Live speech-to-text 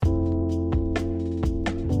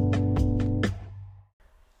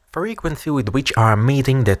Frequency with which I'm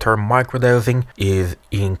meeting the term microdosing is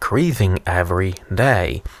increasing every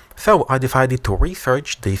day. So I decided to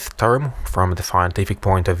research this term from the scientific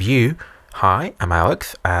point of view. Hi, I'm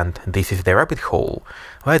Alex, and this is the rabbit hole.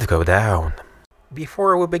 Let's go down.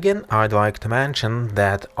 Before we begin, I'd like to mention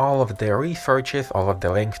that all of the researches, all of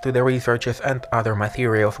the links to the researches and other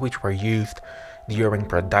materials which were used during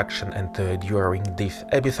production and during this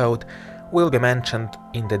episode will be mentioned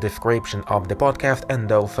in the description of the podcast and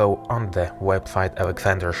also on the website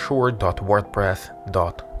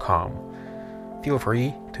alexandershore.wordpress.com. Feel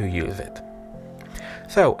free to use it.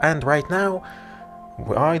 So, and right now,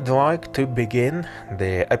 I'd like to begin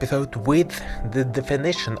the episode with the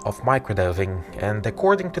definition of microdosing, and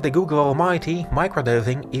according to the Google Almighty,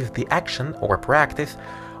 microdosing is the action or practice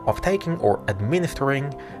of taking or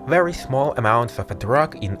administering very small amounts of a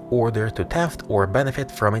drug in order to test or benefit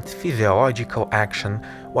from its physiological action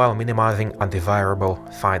while minimizing undesirable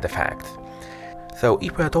side effects. So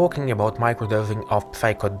if we are talking about microdosing of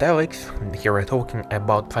psychodelics, here we're talking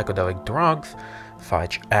about psychedelic drugs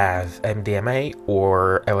such as MDMA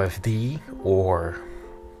or LSD or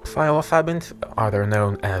psilocybins, other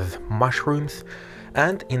known as mushrooms,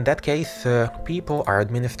 and in that case people are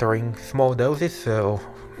administering small doses, so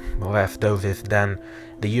less doses than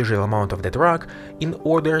the usual amount of the drug, in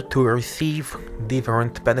order to receive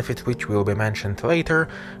different benefits which will be mentioned later,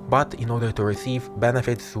 but in order to receive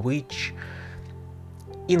benefits which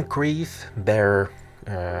increase their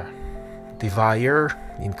desire,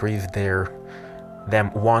 increase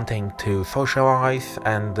them wanting to socialize,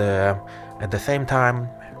 and at the same time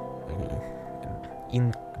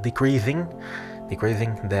in decreasing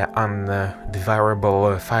the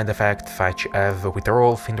undesirable side effects such as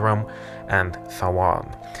withdrawal syndrome and so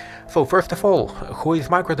on. So first of all, who is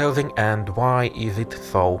microdosing and why is it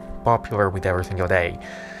so popular with every single day?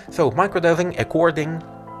 So microdosing, according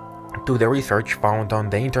to the research found on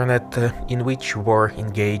the internet, in which were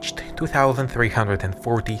engaged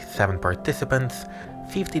 2,347 participants,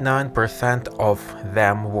 59% of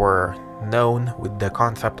them were known with the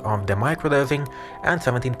concept of the microdosing, and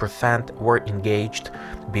 17% were engaged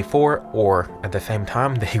before or at the same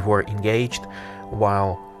time they were engaged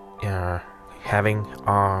while having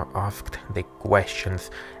asked the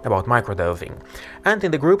questions about microdosing. And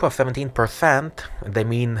in the group of 17%, the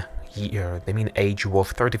mean age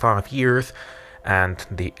was 35 years, and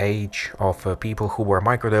the age of people who were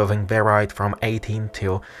microdosing varied from 18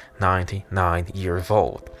 till 99 years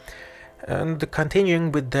old. And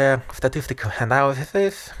continuing with the statistical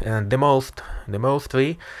analysis, the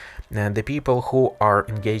people who are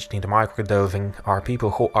engaged in the microdosing are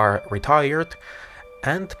people who are retired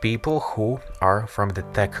and people who are from the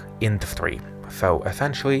tech industry. So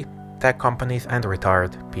essentially, tech companies and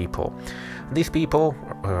retired people. These people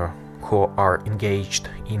who are engaged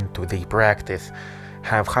into the practice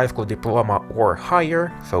have high school diploma or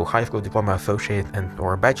higher, so high school diploma, associate and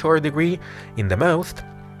or bachelor degree in the most.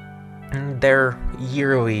 Their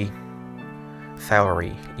yearly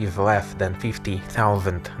salary is less than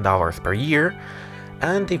 $50,000 per year,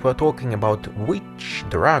 and if we're talking about which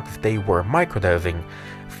drugs they were microdosing,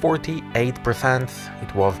 48%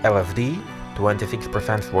 it was LSD,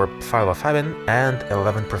 26% were psilocybin, and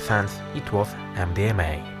 11% it was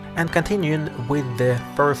MDMA. And continuing with the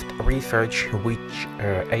first research which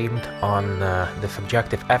aimed on the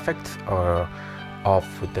subjective effects of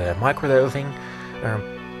the microdosing,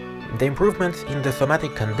 the improvements in the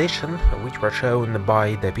somatic condition, which were shown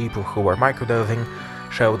by the people who were microdosing,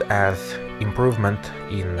 showed as improvement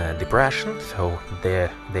in depression, so they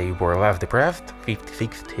were less depressed,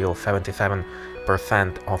 56 till 77%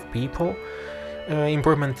 of people.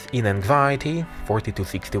 Improvements in anxiety, 40 to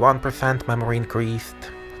 61%, memory increased,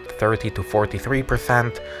 30 to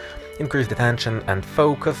 43%, increased attention and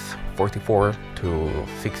focus, 44 to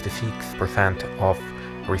 66% of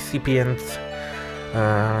recipients.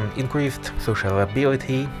 Increased social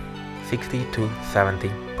ability, 60 to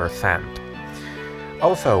 70%.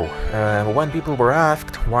 Also, when people were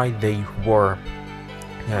asked why they were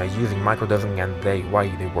using microdosing and why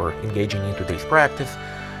they were engaging into this practice,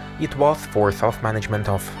 it was for self-management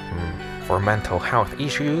for mental health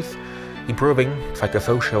issues, improving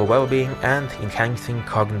psychosocial well-being and enhancing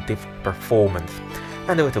cognitive performance.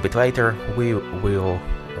 And a little bit later we will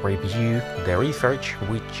review the research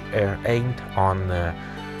which aimed on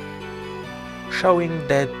showing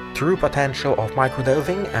the true potential of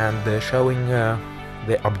microdosing and showing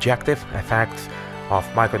the objective effects of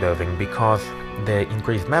microdosing, because the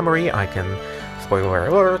increased memory, I can spoiler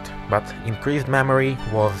alert, but increased memory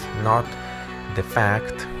was not the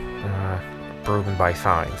fact proven by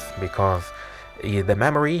science, because the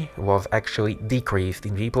memory was actually decreased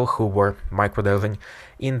in people who were microdosing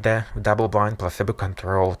in the double-blind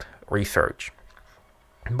placebo-controlled research.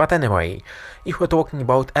 But anyway, if we're talking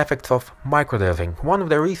about effects of microdosing, one of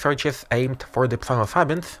the researchers aimed for the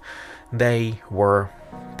psilocybins. They were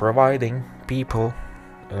providing people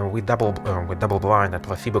with double-blind and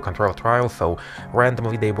placebo-controlled trials, so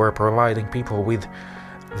randomly they were providing people with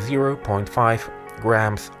 0.5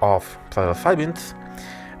 grams of psilocybins,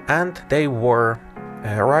 and they were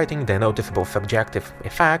writing the noticeable subjective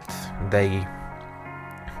effects. They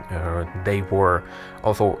were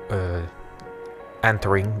also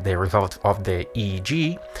entering the results of the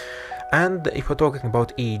EEG. And if we're talking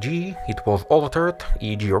about EEG, it was altered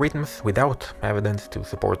EEG rhythms without evidence to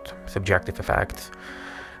support subjective effects.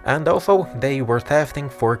 And also they were testing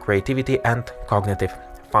for creativity and cognitive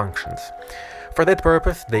functions. For that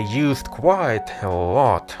purpose, they used quite a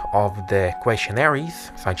lot of the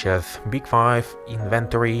questionnaires, such as Big Five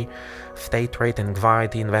inventory, state rate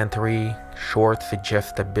anxiety inventory, short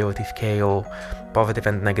suggestibility scale, positive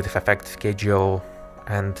and negative affect schedule,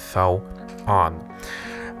 and so on.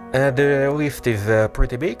 The list is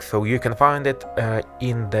pretty big, so you can find it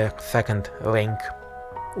in the second link,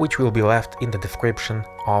 which will be left in the description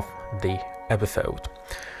of the episode.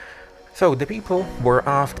 So the people were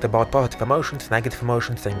asked about positive emotions, negative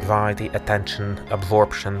emotions, anxiety, attention,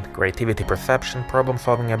 absorption, creativity, perception,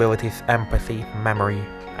 problem-solving abilities, empathy, memory,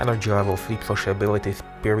 energy level, sleep, sociability,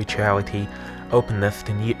 spirituality, openness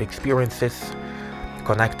to new experiences,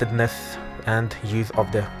 connectedness, and use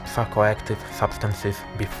of the psychoactive substances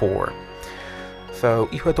before. So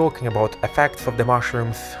if we're talking about effects of the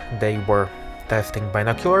mushrooms, they were testing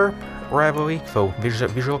binocular reveille, so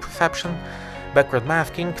visual perception, backward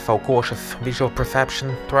masking, so cautious visual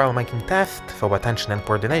perception, trial making test, so attention and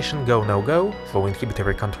coordination, go no go, so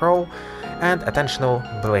inhibitory control, and attentional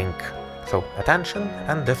blink, so attention,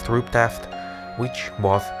 and the Stroop test, which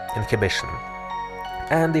was inhibition.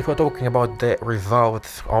 And if we're talking about the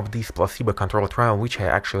results of this placebo-controlled trial, which I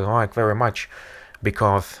actually like very much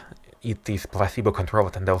because it is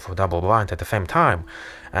placebo-controlled and also double-blind at the same time,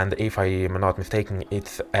 and if I am not mistaken,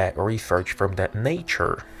 it's a research from the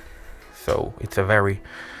Nature, so it's a very,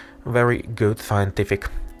 very good scientific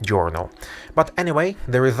journal. But anyway,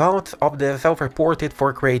 the results of the self-reported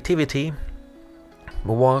for creativity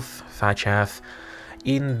was such as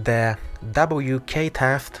in the WK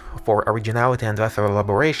test for originality and lesser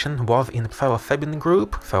elaboration was in psilocybin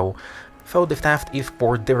group, so this test is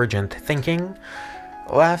for divergent thinking,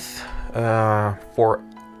 less for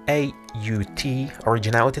AUT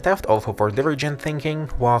originality test, also for divergent thinking,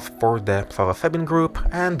 was for the psilocybin group,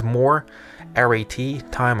 and more RAT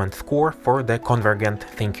time and score for the convergent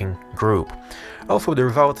thinking group. Also the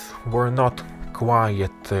results were not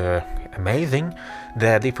quite amazing,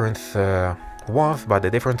 the difference but the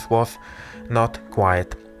difference was not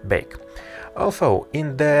quite big. Also,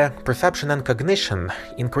 in the perception and cognition,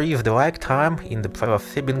 increased the lag time in the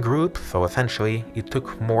psilocybin group, so essentially it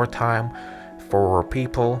took more time for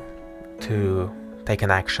people to take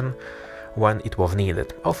an action when it was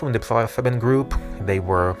needed. Also in the psilocybin group, they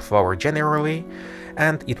were slower generally,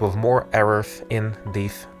 and it was more errors in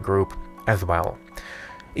this group as well.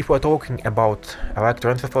 If we're talking about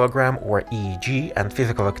electroencephalogram or EEG and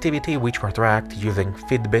physical activity, which were tracked using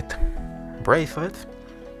Fitbit bracelets,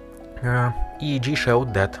 EEG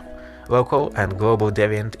showed that local and global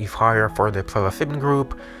deviant is higher for the psilocybin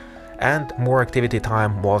group, and more activity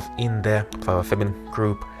time was in the psilocybin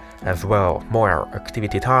group as well, more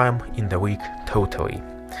activity time in the week totally.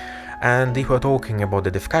 And if we're talking about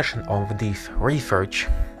the discussion of this research,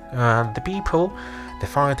 the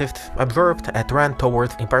scientists observed a trend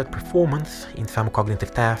towards impaired performance in some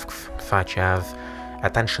cognitive tasks, such as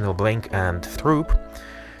attentional blink and Stroop.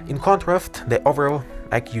 In contrast, the overall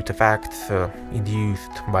acute effects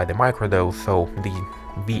induced by the microdose, so the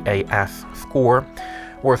VAS score,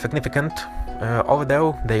 were significant,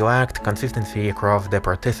 although they lacked consistency across the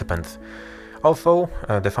participants. Also,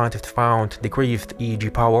 the scientists found decreased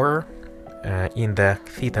EEG power in the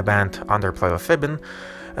theta band under psilocybin,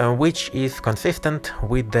 which is consistent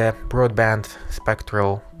with the broadband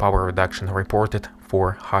spectral power reduction reported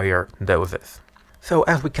for higher doses. So,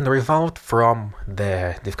 as we can result from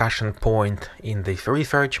the discussion point in this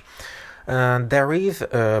research, there is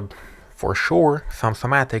for sure some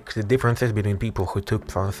somatic differences between people who took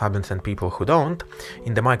psilocybins and people who don't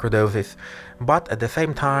in the microdoses, but at the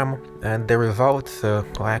same time the results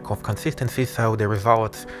lack of consistency, so the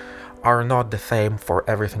results are not the same for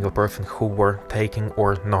every single person who were taking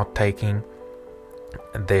or not taking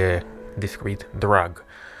the discrete drug.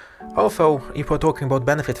 Also, if we're talking about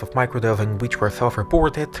benefits of microdosing which were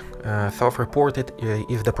self-reported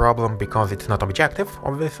is the problem because it's not objective,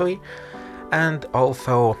 obviously, and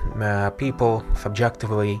also people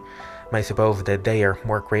subjectively may suppose that they are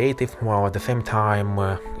more creative, while at the same time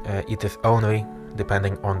it is only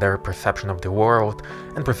depending on their perception of the world,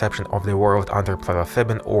 and perception of the world under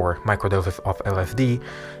psilocybin or microdoses of LSD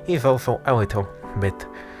is also a little bit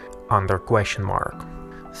under question mark.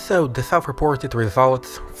 So the self-reported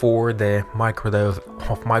results for the microdose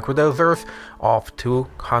of microdosers of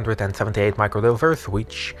 278 microdosers,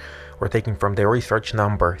 which were taken from the research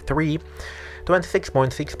number 3,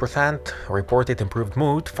 26.6% reported improved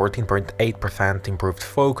mood, 14.8% improved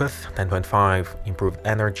focus, 10.5% improved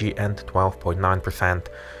energy, and 12.9%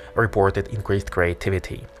 reported increased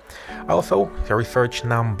creativity. Also, the research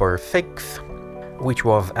number 6, which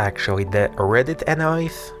was actually the Reddit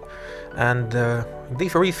analysis, and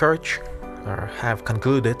this research have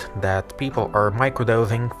concluded that people are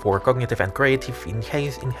microdosing for cognitive and creative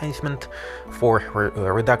enhancement, for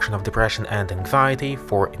reduction of depression and anxiety,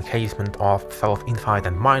 for enhancement of self-insight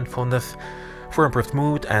and mindfulness, for improved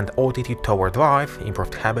mood and attitude toward life,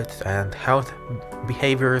 improved habits and health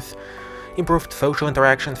behaviors, improved social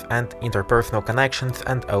interactions and interpersonal connections,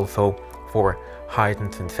 and also for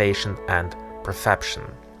heightened sensation and perception.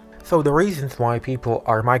 So the reasons why people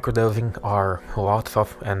are microdosing are lots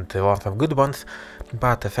of good ones,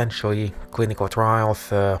 but essentially clinical trials,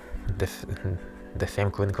 the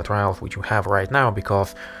same clinical trials which you have right now,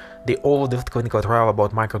 because the oldest clinical trial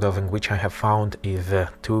about microdosing which I have found is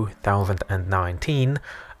 2019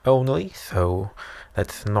 only, so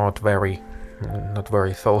that's not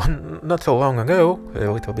so long ago,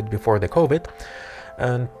 a little bit before the COVID,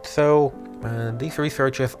 and so these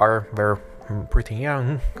researchers are pretty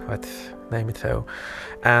young, let's name it so,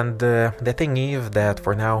 and the thing is that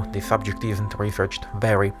for now the subject isn't researched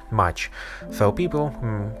very much, so people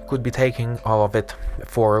could be taking all of it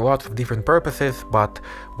for lots of different purposes, but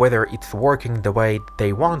whether it's working the way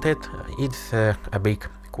they want it, it's a big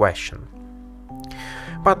question.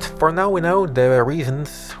 But for now we know the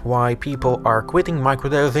reasons why people are quitting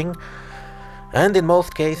microdosing, and in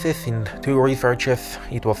most cases, in two researches,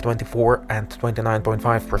 it was 24 and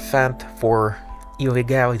 29.5% for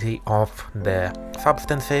illegality of the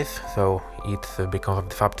substances, so it's because of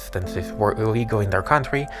the substances were illegal in their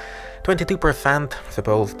country. 22%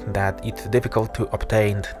 supposed that it's difficult to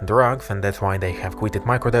obtain drugs and that's why they have quitted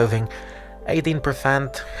microdosing.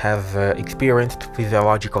 18% have experienced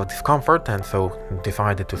physiological discomfort and so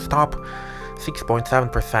decided to stop.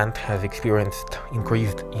 6.7% has experienced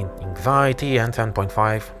increased anxiety and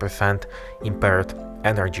 7.5% impaired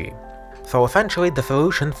energy. So essentially the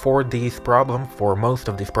solution for this problem, for most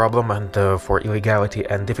of this problem, and for illegality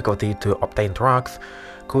and difficulty to obtain drugs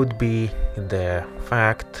could be the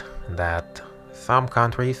fact that some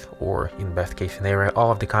countries, or in best case scenario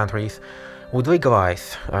all of the countries, would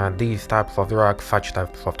legalize these types of drugs, such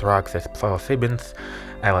types of drugs as psilocybins,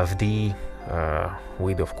 LSD,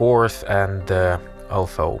 weed of course, and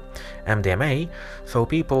also MDMA, so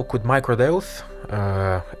people could microdose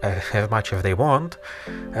as much as they want,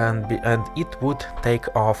 and it would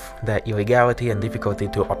take off the illegality and difficulty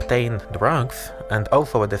to obtain drugs, and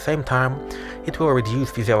also at the same time it will reduce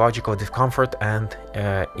physiological discomfort and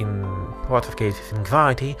in lots of cases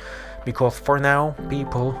anxiety, because for now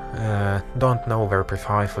people don't know very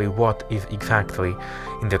precisely what is exactly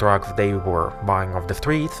in the drugs they were buying off the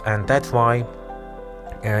streets, and that's why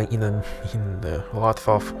in lots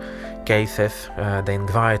of cases the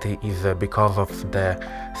anxiety is because of the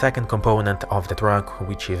second component of the drug,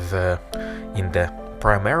 which is in the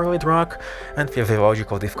primarily drug, and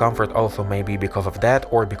physiological discomfort also may be because of that,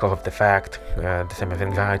 or because of the fact, the same as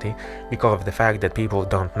anxiety, because of the fact that people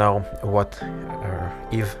don't know what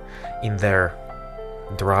is in their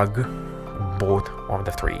drug bought on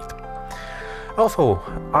the street. Also,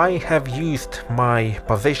 I have used my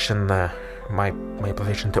position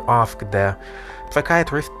to ask the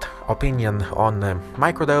psychiatrist opinion on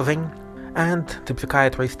microdosing, and the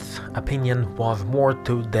psychiatrist's opinion was more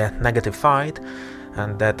to the negative side,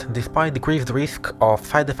 and that despite decreased risk of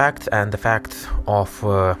side effects and effects of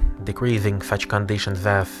decreasing such conditions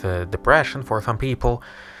as depression for some people,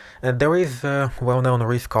 there is a well-known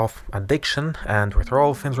risk of addiction and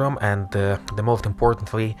withdrawal syndrome, and the most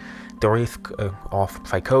importantly, the risk of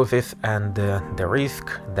psychosis, and the risk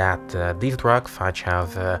that these drugs, such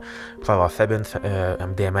as psilocybins,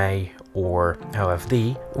 MDMA or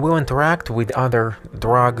LSD, will interact with other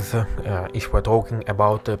drugs if we're talking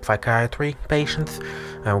about psychiatry patients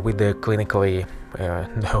with the clinically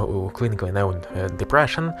clinically known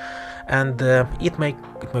depression, and it may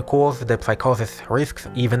cause the psychosis risks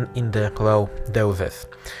even in the low doses.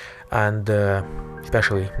 And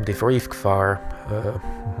especially these risks are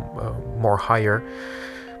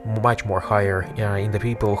much more higher in the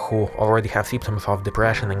people who already have symptoms of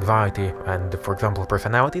depression, anxiety, and, for example,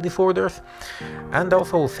 personality disorders. And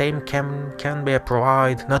also same can be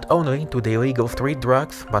applied not only to the illegal street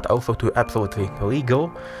drugs, but also to absolutely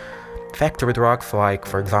legal factory drugs like,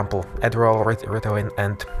 for example, Adderall, Ritalin,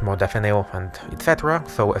 and modafinil, and etc.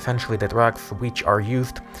 So essentially the drugs which are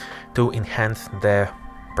used to enhance the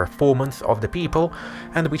performance of the people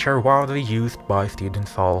and which are widely used by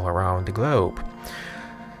students all around the globe.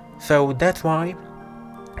 So that's why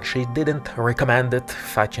she didn't recommend it,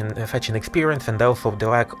 such an experience, and also the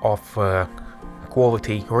lack of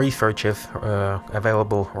quality researches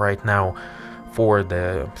available right now for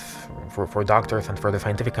doctors and for the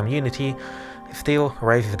scientific community still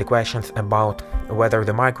raises the questions about whether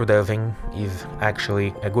the microdosing is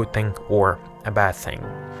actually a good thing or a bad thing.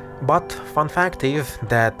 But fun fact is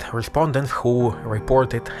that respondents who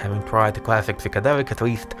reported having tried the classic psychedelic at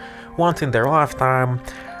least once in their lifetime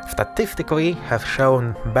statistically have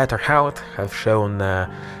shown better health, have shown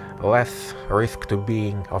less risk of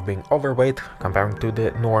being overweight comparing to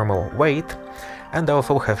the normal weight, and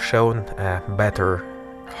also have shown better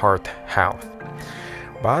heart health.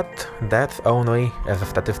 But that's only as a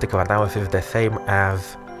statistical analysis, the same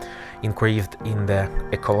as increased in the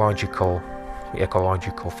ecological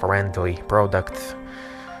friendly products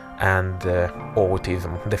and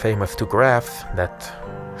autism. The famous 2 graphs that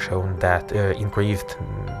shown that increased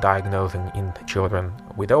diagnosing in children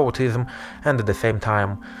with autism, and at the same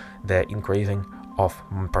time the increasing of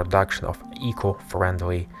production of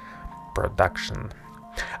eco-friendly production.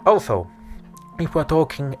 Also, if we're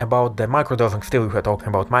talking about the microdosing,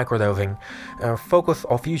 focus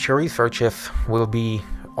of future researches will be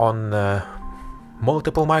on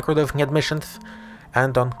multiple microdosing admissions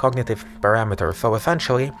and on cognitive parameters. So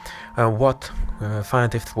essentially, what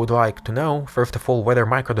scientists would like to know, first of all, whether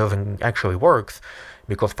microdosing actually works,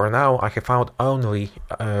 because for now I have found only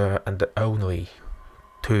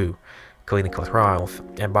 2 clinical trials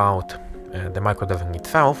about the microdosing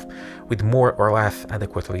itself, with more or less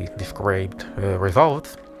adequately described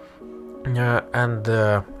results.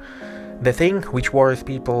 The thing which worries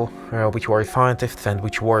people, which worries scientists, and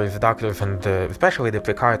which worries doctors, and especially the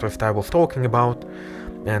psychiatrist I was talking about,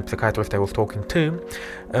 and psychiatrist I was talking to,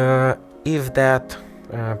 is that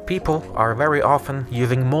people are very often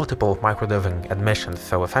using multiple microdosing admissions.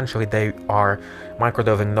 So essentially they are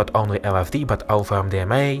microdosing not only LSD but also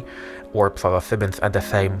MDMA or psilocybins at the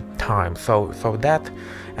same time. So that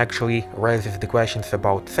actually raises the questions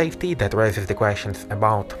about safety, that raises the questions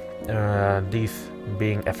about this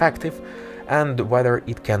being effective, and whether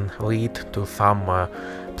it can lead to some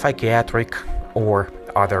psychiatric or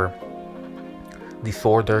other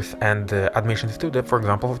disorders and admissions to for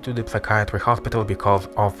example, to the psychiatric hospital because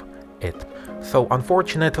of it. So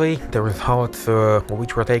unfortunately, the results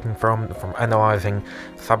which we're taking from analyzing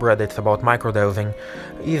subreddits about microdosing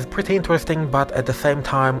is pretty interesting, but at the same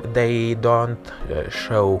time they don't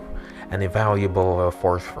show any valuable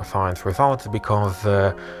for science results, because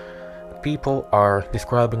people are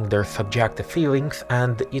describing their subjective feelings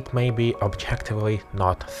and it may be objectively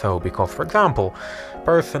not so, because, for example,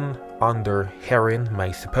 person under heroin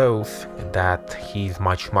may suppose that he's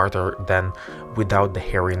much smarter than without the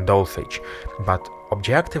heroin dosage, but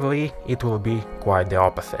objectively it will be quite the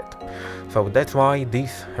opposite. So that's why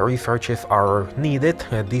these researches are needed.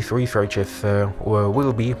 These researches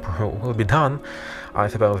will be done, I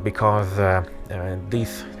suppose, because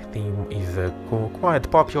this theme is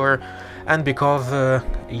quite popular, and because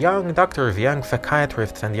young doctors, young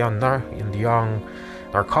psychiatrists, and young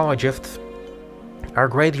narcologists are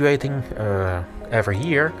graduating every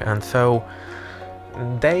year, and so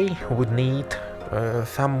they would need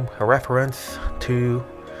some reference to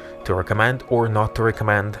recommend or not to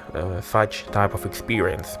recommend such type of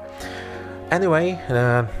experience. Anyway,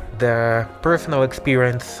 the personal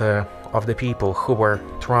experience of the people who were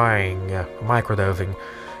trying microdosing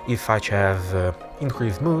is such as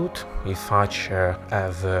increased mood, is such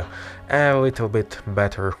as a little bit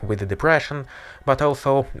better with the depression, but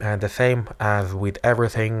also the same as with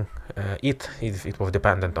everything, it was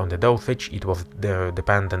dependent on the dosage, it was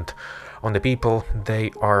dependent on the people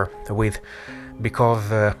they are with,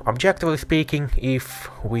 because objectively speaking, if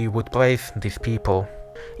we would place these people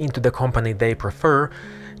into the company they prefer,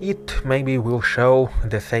 it maybe will show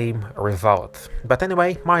the same results. But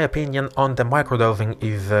anyway, my opinion on the microdosing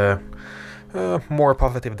is more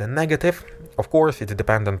positive than negative. Of course, it's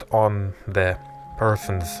dependent on the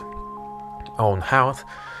person's own health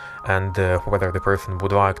and whether the person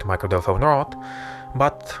would like to microdose or not,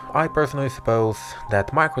 but I personally suppose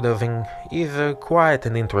that microdosing is quite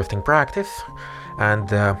an interesting practice, and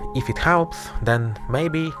if it helps, then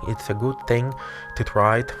maybe it's a good thing to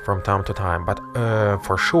try it from time to time. But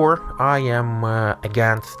for sure, I am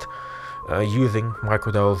against using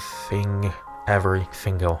microdosing every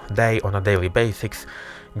single day on a daily basis,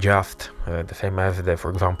 just the same as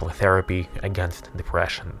for example, therapy against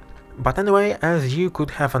depression. But anyway, as you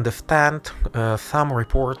could have understand, some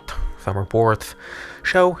reports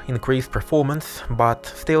show increased performance, but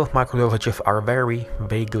still microdosages are very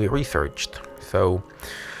vaguely researched. So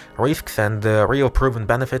risks and real proven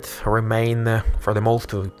benefits remain for the most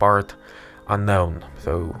part unknown.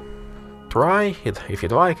 So try it if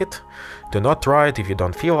you'd like it, do not try it if you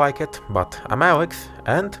don't feel like it, but I'm Alex,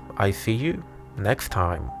 and I see you next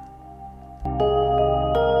time.